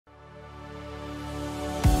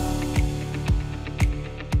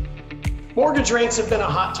Mortgage rates have been a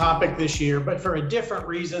hot topic this year, but for a different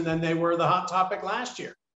reason than they were the hot topic last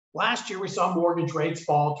year. Last year, we saw mortgage rates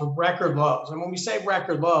fall to record lows. And when we say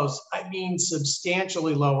record lows, I mean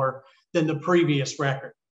substantially lower than the previous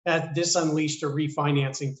record. This unleashed a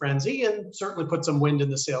refinancing frenzy and certainly put some wind in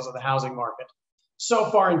the sails of the housing market.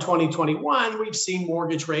 So far in 2021, we've seen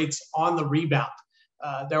mortgage rates on the rebound.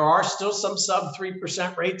 There are still some sub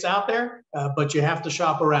 3% rates out there, but you have to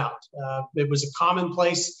shop around. It was a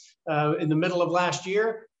commonplace in the middle of last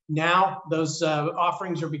year. Now those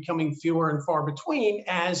offerings are becoming fewer and far between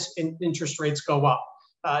as interest rates go up.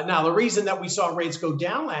 Now, the reason that we saw rates go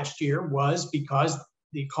down last year was because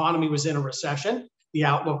the economy was in a recession. The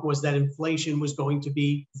outlook was that inflation was going to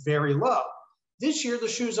be very low. This year, the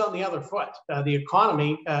shoe's on the other foot. The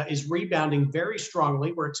economy is rebounding very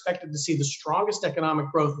strongly. We're expected to see the strongest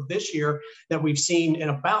economic growth this year that we've seen in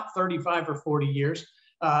about 35 or 40 years.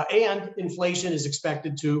 And inflation is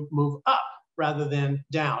expected to move up rather than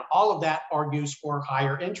down. All of that argues for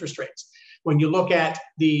higher interest rates. When you look at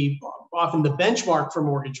often the benchmark for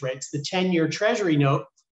mortgage rates, the 10-year Treasury note,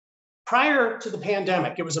 prior to the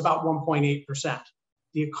pandemic, it was about 1.8%.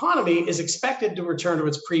 The economy is expected to return to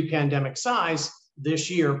its pre-pandemic size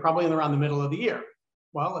this year, probably around the middle of the year.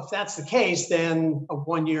 Well, if that's the case, then a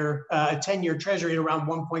 10-year Treasury at around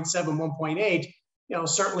 1.7, 1.8,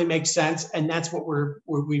 certainly makes sense, and that's what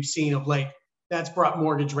we've seen of late. That's brought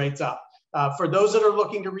mortgage rates up. For those that are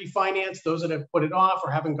looking to refinance, those that have put it off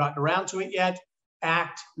or haven't gotten around to it yet,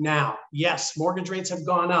 act now. Yes, mortgage rates have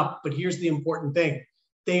gone up, but here's the important thing.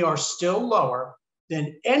 They are still lower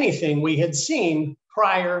than anything we had seen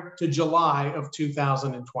prior to July of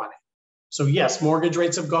 2020. So yes, mortgage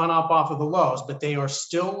rates have gone up off of the lows, but they are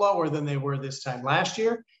still lower than they were this time last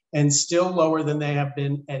year and still lower than they have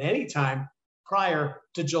been at any time prior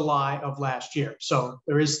to July of last year. So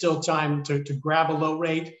there is still time to grab a low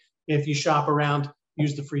rate. If you shop around,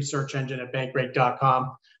 use the free search engine at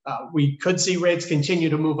bankrate.com. We could see rates continue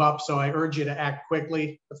to move up, so I urge you to act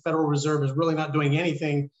quickly. The Federal Reserve is really not doing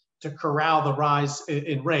anything to corral the rise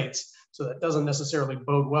in rates. So that doesn't necessarily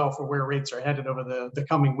bode well for where rates are headed over the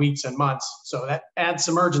coming weeks and months. So that adds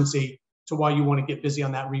some urgency to why you want to get busy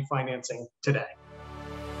on that refinancing today.